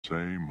Say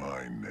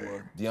my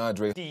name.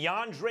 DeOndre.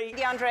 DeOndre.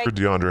 DeOndre.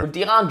 DeOndre.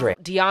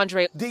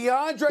 DeOndre.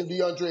 DeOndre.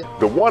 DeOndre.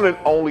 The one and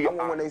only.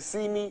 When they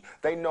see me,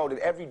 they know that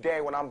every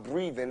day when I'm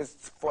breathing,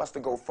 it's for us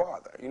to go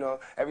farther. You know,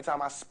 every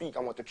time I speak,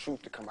 I want the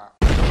truth to come out.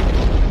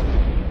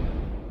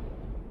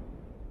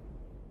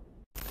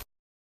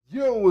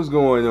 Yo, what's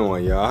going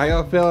on, y'all? How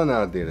y'all feeling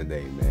out there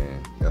today,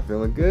 man? Y'all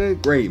feeling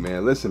good? Great,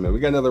 man. Listen, man,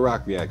 we got another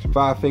rock reaction.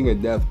 5-Finger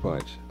Death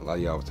Punch. A lot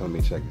of y'all was telling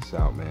me to check this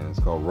out, man.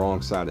 It's called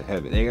Wrong Side of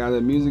Heaven. They got a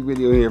music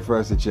video here for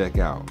us to check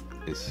out.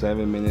 It's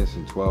 7 minutes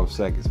and 12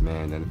 seconds,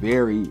 man. And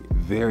very,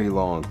 very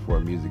long for a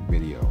music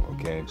video,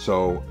 okay?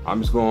 So I'm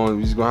just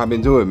gonna hop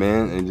into it,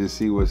 man, and just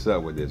see what's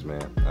up with this,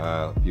 man.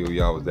 A few of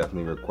y'all was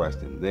definitely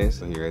requesting this,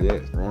 so here it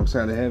is. Wrong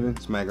Side of Heaven.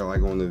 Smack it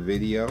like on the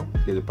video.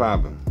 Get it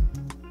popping.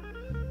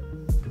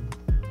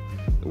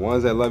 The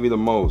ones that love you the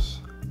most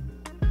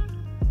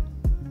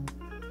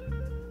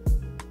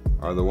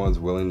are the ones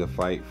willing to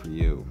fight for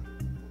you.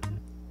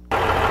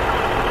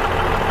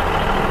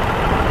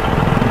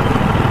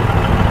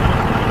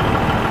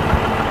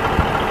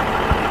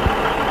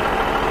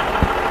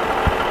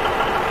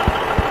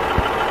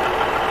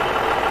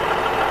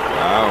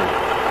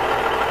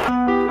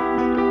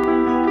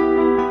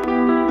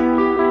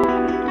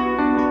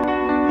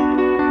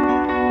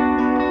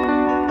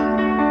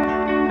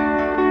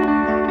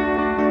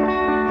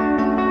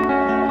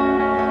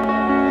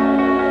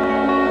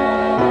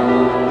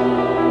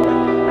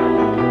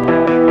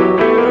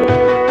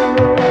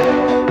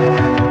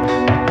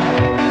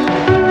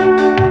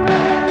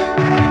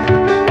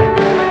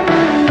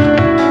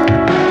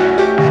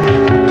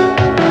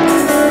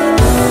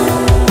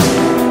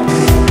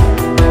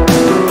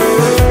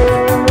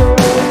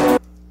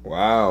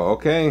 Wow.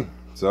 Okay,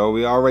 so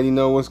we already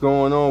know what's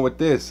going on with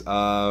this.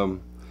 Yeah,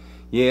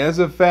 that's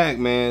a fact,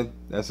 man.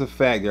 That's a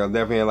fact. There are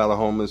definitely a lot of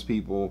homeless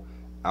people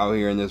out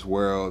here in this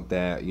world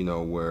that, you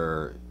know,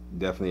 were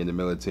definitely in the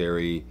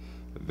military,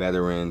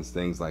 veterans,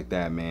 things like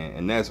that, man.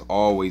 And that's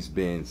always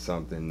been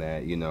something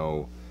that, you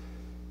know,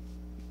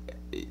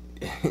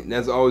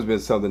 that's always been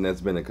something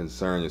that's been a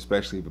concern,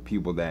 especially for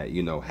people that,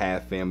 you know,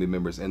 have family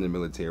members in the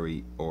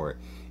military, or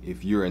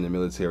if you're in the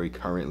military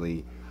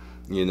currently,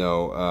 you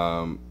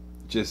know,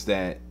 just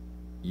that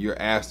you're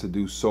asked to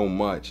do so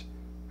much,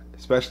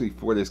 especially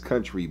for this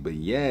country, but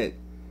yet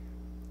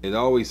it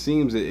always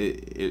seems,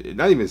 it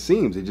not even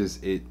seems,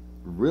 it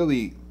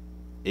really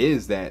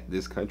is that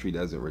this country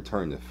doesn't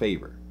return the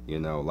favor. You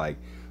know, like,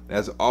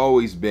 that's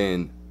always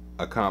been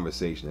a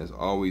conversation. There's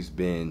always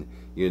been,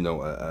 you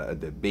know, a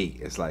debate.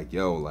 It's like,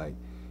 yo, like,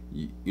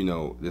 you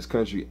know, this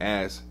country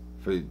asks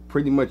for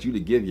pretty much you to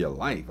give your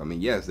life. I mean,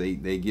 yes, they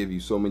give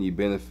you so many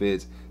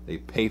benefits, they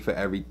pay for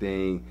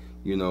everything.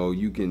 You know,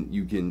 you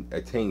can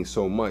attain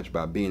so much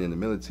by being in the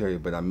military,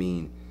 but I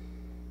mean,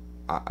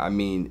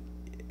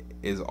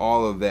 is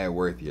all of that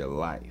worth your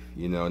life?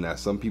 You know, now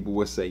some people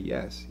would say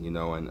yes, you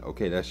know, and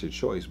okay, that's your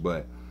choice,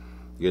 but,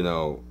 you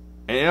know,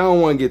 and I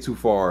don't want to get too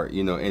far,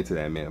 you know, into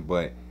that, man,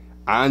 but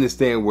I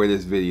understand where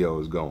this video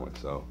is going,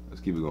 so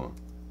let's keep it going.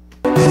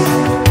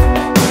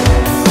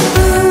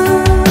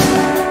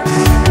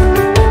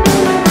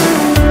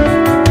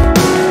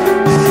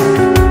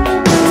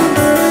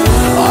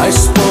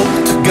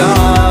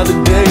 God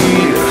today,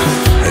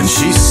 and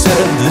she said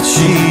that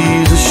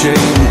she's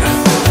ashamed.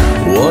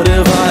 What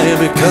have I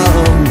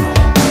become?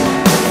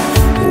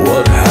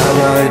 What have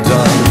I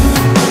done?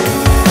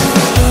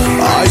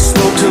 I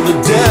spoke to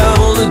the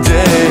devil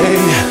today,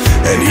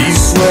 and he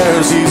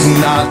swears he's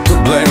not to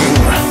blame.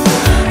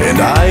 And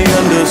I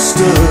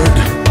understood,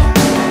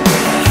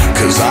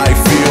 'cause I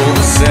feel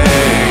the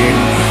same.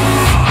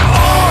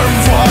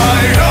 Arms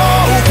wide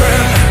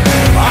open,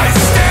 I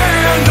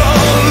stand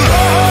alone.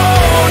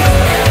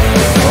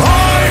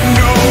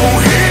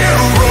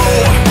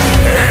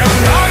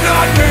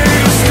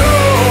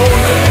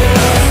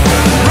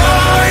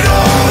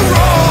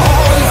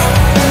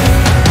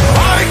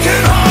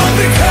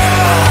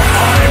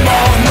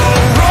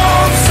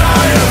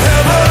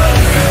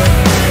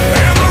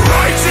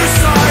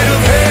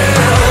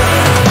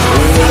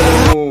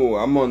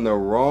 I'm on the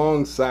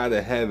wrong side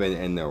of heaven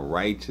and the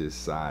righteous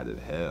side of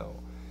hell.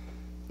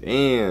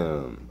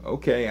 Damn.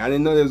 Okay, I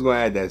didn't know they was gonna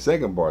add that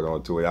second part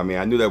onto it. I mean,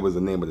 I knew that was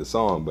the name of the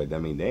song, but I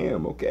mean,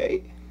 damn.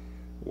 Okay.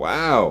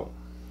 Wow.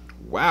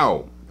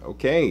 Wow.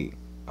 Okay.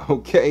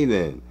 Okay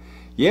then.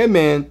 Yeah,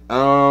 man.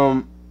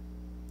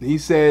 He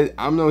said,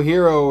 "I'm no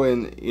hero,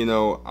 and you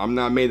know, I'm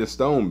not made of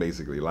stone."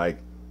 Basically, like,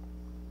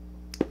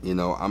 you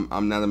know,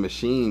 I'm not a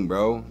machine,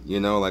 bro.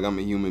 You know, like, I'm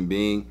a human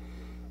being.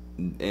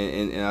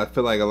 And I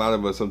feel like a lot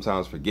of us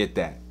sometimes forget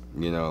that,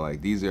 you know,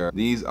 like, these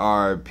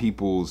are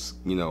people's,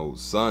 you know,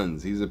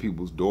 sons, these are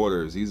people's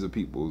daughters, these are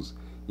people's,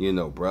 you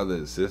know,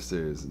 brothers,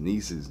 sisters,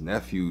 nieces,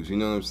 nephews, you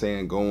know what I'm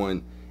saying,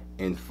 going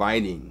and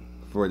fighting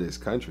for this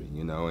country,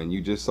 you know. And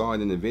you just saw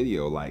it in the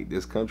video, like,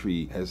 this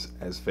country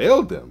has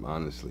failed them,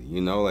 honestly,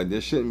 you know. Like,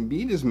 there shouldn't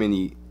be this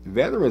many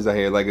veterans out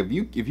here. Like, if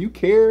you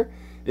care,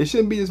 it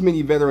shouldn't be this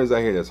many veterans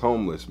out here that's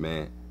homeless,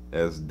 man,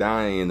 that's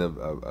dying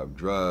of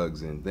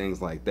drugs and things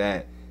like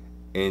that.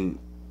 And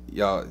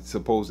y'all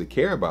supposed to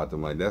care about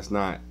them. Like, that's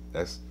not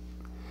I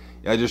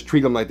just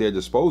treat them like they're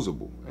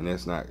disposable, and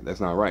that's not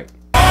right.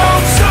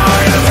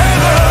 Side of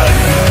heaven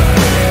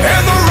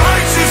and the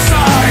righteous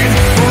side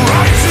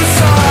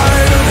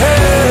of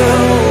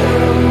hell.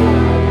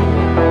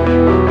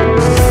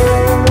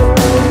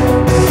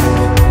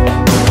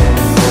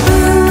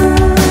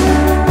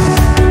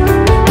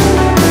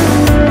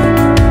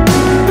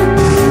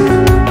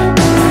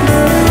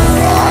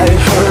 I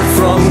heard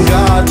from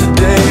God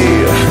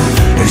today,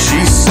 and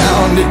she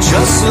sounded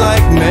just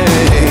like me.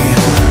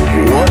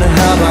 What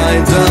have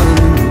I done?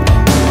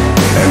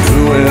 And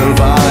who have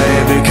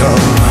I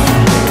become?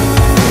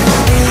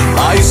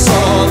 I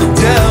saw the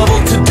devil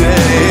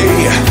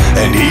today,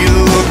 and he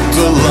looked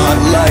a lot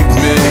like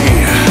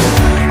me.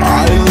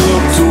 I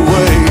looked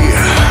away,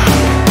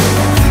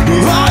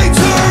 I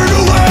turned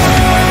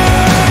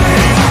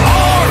away,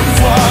 arms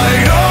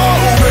wide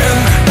open,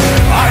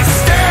 I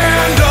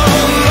stand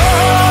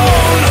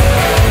alone.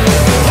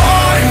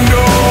 I'm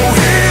no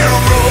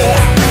hero,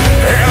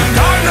 and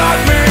I'm not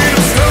made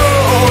of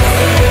stone.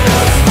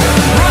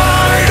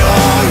 Right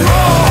or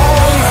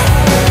wrong,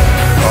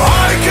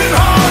 I can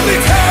hardly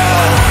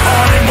tell.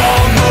 I'm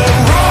on the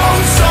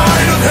wrong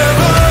side of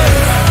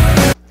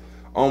heaven.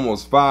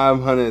 Almost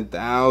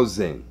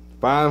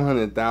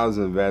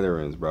 500,000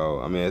 veterans,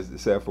 bro. I mean,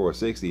 it's at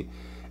 460,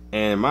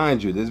 and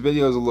mind you, this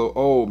video is a little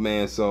old,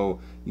 man, so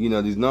you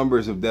know these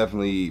numbers have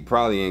definitely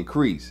probably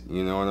increased,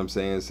 you know what I'm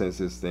saying, since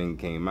this thing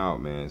came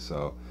out, man.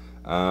 So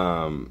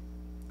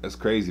that's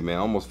crazy, man.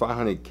 Almost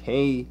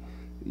 500K,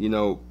 you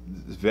know,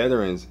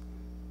 veterans,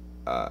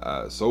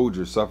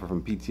 soldiers suffer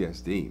from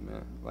PTSD,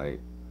 man.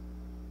 Like,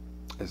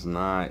 it's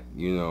not,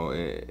 you know,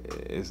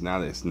 it's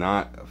not a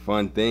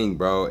fun thing,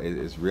 bro.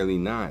 It's really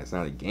not. It's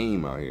not a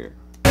game out here.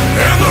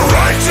 And the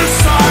righteous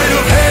side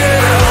of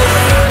hell,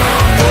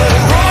 the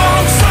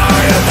wrong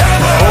side of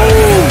heaven.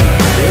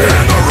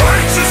 And the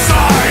righteous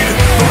side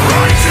of hell.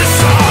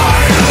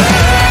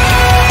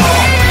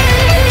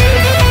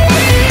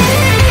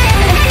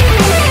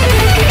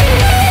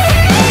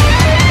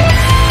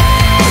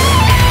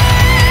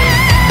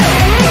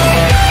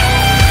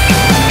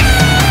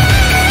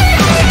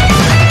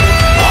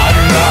 I'm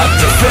not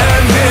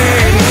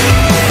defending,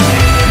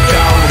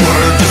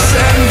 downward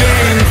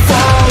descending,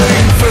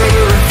 falling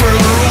further and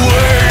further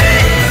away,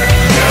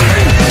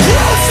 getting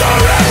closer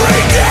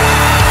every day.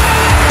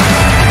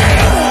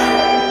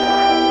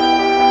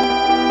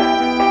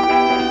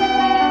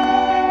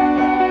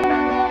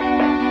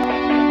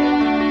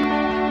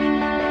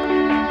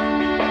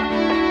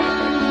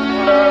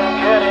 I'm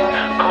getting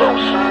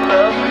closer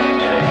every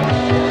day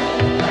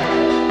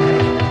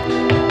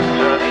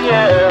to the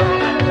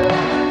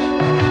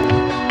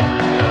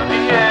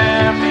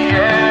end, the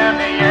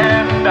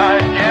end.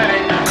 I'm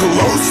getting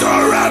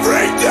Closer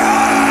every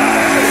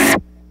day.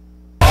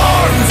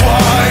 Arms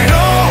wide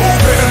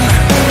open.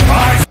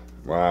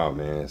 Wow,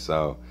 man.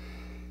 So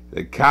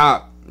the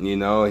cop, you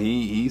know,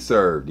 he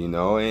served, you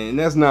know, and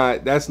that's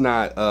not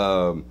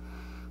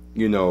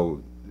you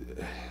know,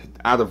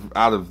 out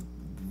of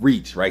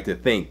reach, right, to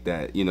think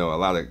that, you know, a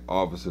lot of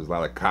officers, a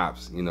lot of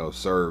cops, you know,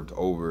 served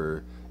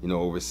over, you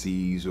know,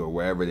 overseas or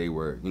wherever they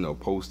were, you know,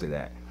 posted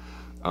at.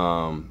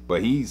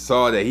 But he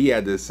saw that he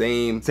had the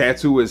same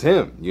tattoo as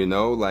him, you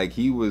know, like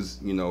he was,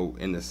 you know,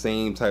 in the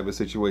same type of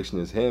situation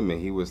as him, and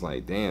he was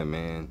like, damn,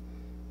 man,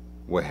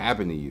 what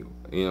happened to you?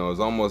 You know, it's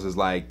almost as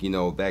like, you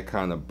know, that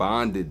kind of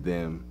bonded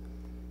them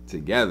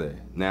together.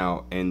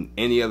 Now, in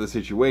any other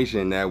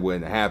situation, that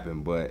wouldn't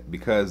happen, but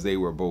because they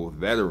were both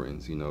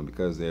veterans, you know,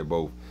 because they're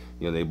both,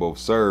 you know, they both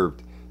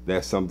served,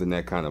 that's something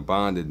that kind of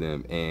bonded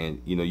them.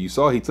 And, you know, you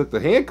saw he took the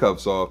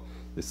handcuffs off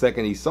the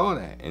second he saw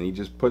that, and he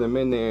just put them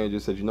in there and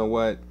just said, you know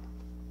what,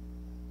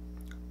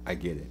 I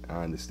get it,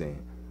 I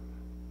understand,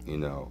 you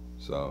know.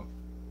 So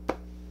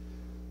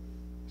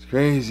it's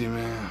crazy,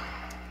 man.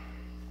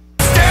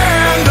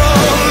 Stand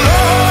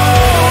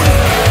alone.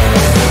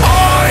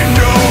 I'm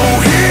no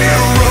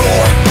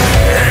hero,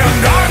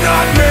 and I'm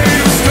not made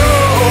of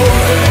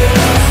stone.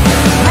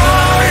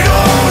 Right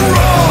or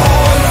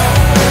wrong,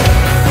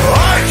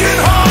 I can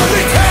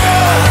hardly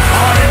tell.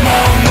 I'm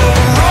on the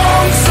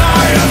wrong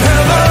side of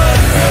heaven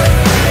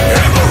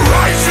and the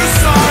righteous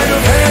side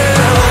of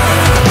hell.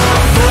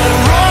 The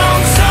wrong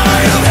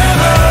side of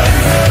heaven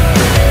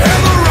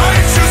and the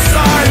righteous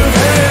side of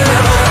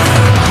hell.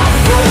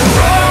 The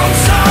wrong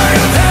side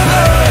of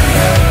heaven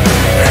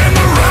and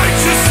the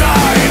righteous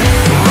side of hell.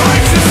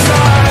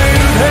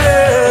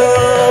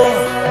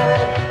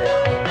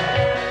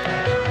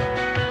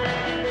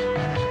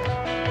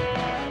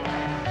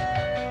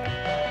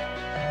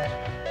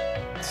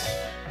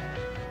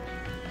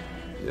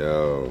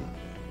 Yo.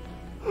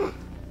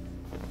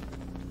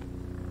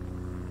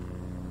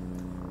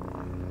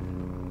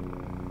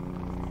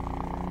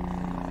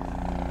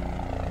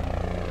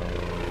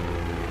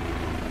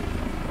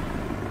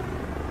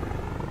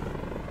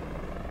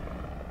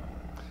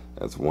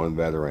 That's one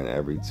veteran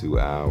every 2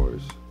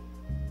 hours.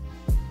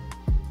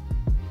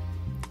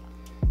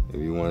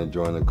 If you want to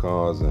join the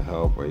cause and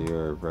help, or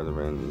you're a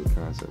veteran in the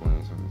concept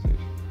organization.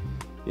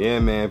 Yeah,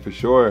 man, for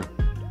sure.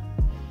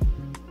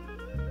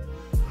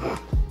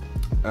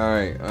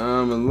 Alright,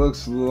 it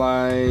looks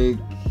like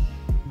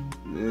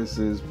this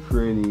is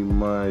pretty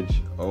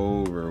much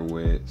over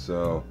with.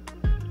 So,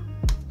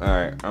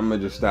 alright, I'm gonna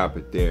just stop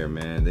it there,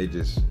 man. They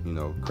just, you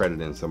know,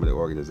 crediting some of the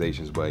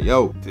organizations, but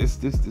yo, this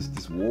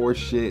war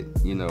shit,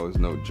 you know, is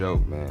no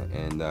joke, man.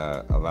 And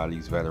a lot of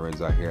these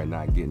veterans out here are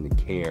not getting the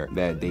care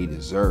that they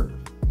deserve.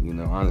 You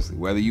know, honestly,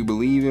 whether you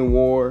believe in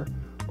war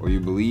or you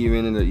believe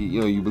in it, you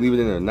know, you believe in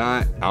it or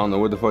not, I don't know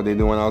what the fuck they're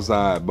doing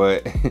outside,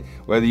 but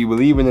whether you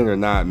believe in it or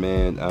not,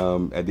 man,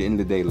 at the end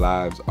of the day,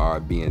 lives are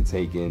being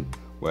taken,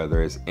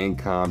 whether it's in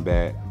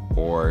combat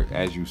or,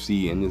 as you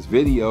see in this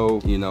video,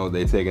 you know,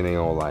 they're taking their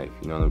own life.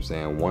 You know what I'm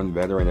saying? One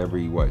veteran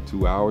every, what,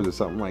 2 hours or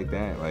something like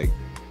that? Like,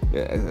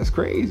 yeah, that's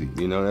crazy.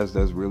 You know,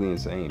 that's really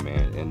insane,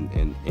 man.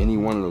 And any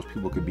one of those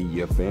people could be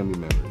your family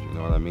members. You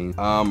know what I mean?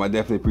 I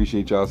definitely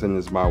appreciate y'all sending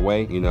this my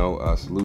way. You know, salute